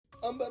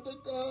I'm about to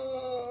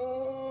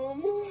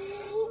come.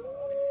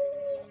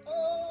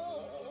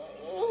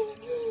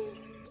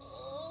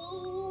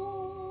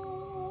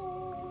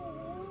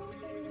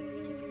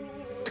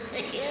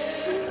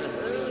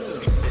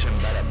 Bitch, I'm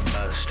about to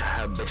bust.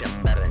 Bitch, I'm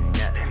about to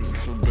nut.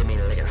 He did me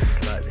like a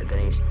slut, then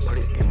he put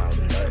it in my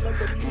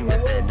butt. He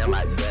whipped it down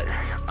my gut.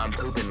 I'm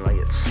pooping like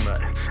it's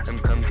smut. I'm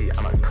clumsy,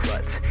 I'm a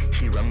klutz.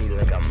 He run me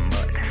like a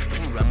mutt.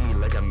 He run me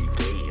like I'm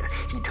gay.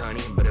 He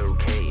tiny but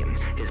okay.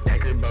 His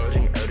pecker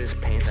bulging out his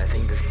pants. I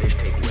think this bitch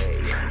take way.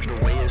 The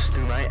way is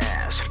through my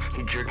ass.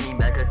 He jerked me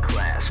back to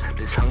class.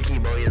 This hunky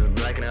boy is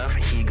black enough.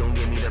 He gon'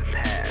 give me the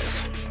pass.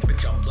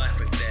 Bitch, I'm black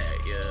like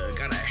that, yeah.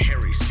 Got a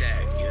hairy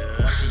sack,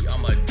 yeah. Watch me,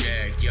 I'm a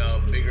jack, yeah.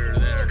 Bigger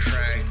than a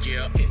track,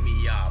 yeah. Hit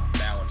me, I'll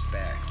bounce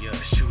back, yeah.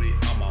 Shoot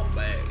it on my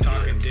back.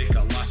 Talking dick,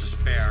 I lost a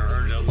spare,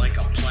 earned it like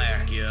a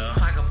plaque, yeah.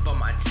 Plaque up on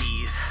my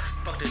teeth.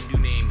 Fuck the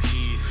dude named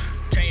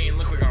Heath. Chain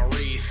look like a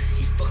wreath.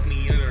 He fucked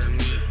me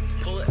underneath.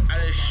 Pull it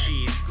out of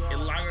sheath. It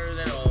longer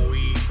than a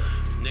week.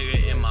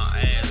 Nigga in my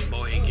ass,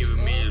 boy, he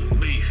giving me the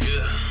beef,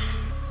 yeah.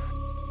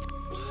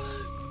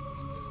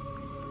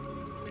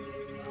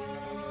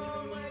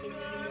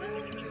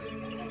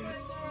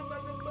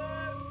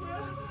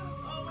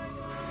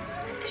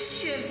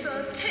 Shit's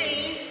so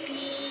tasty.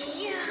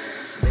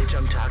 Bitch,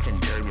 I'm talking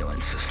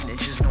turbulence. So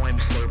snitches know I'm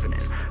slurping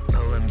it.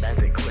 Pulling back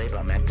the clip,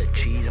 I'm at the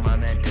cheese, I'm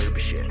on that derp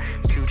shit.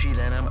 Coochie,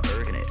 then I'm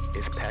erking it.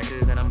 It's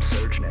packer, then I'm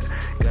searching it.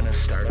 Gonna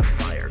start a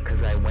fire,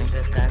 cause I went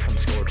that fast, I'm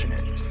scorching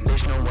it.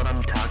 Bitch know what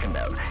I'm talking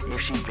about. If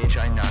she bitch,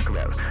 I knock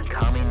her out.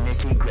 Call me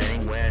Nicky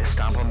Granning, where I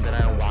stomp him, then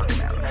I walk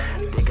him out.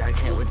 Think I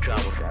can't withdraw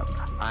without.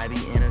 I be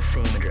in a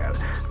semen drought.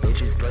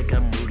 Bitches like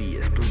I'm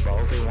moodiest. Blue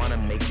balls, they wanna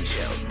make me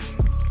shout.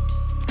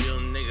 Real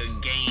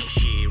nigga gang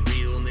shit,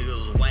 real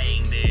niggas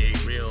wang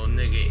dick. Real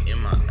nigga in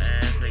my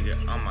ass, nigga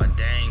on my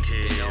dang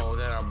tip. You know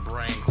that our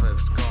brain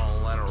clips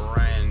gon' let it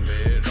rain,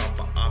 bitch. Drop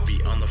a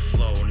oppie on the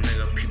floor,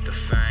 nigga peep the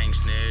fang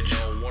snitch.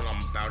 Know what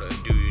I'm about to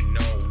do, you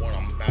know what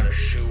I'm about to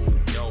shoot.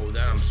 Know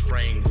that I'm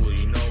spraying glue,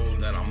 you know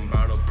that I'm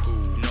about to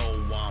poo. Know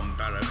why I'm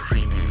about to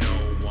cream, you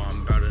know why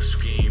I'm about to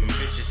scheme.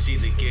 Bitches see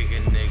the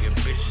Giga Nigga,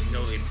 bitches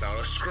know they about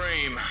to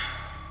scream.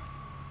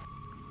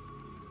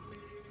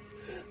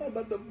 I'm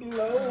about to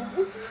blow.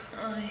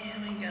 Oh yeah,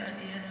 we got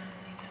you.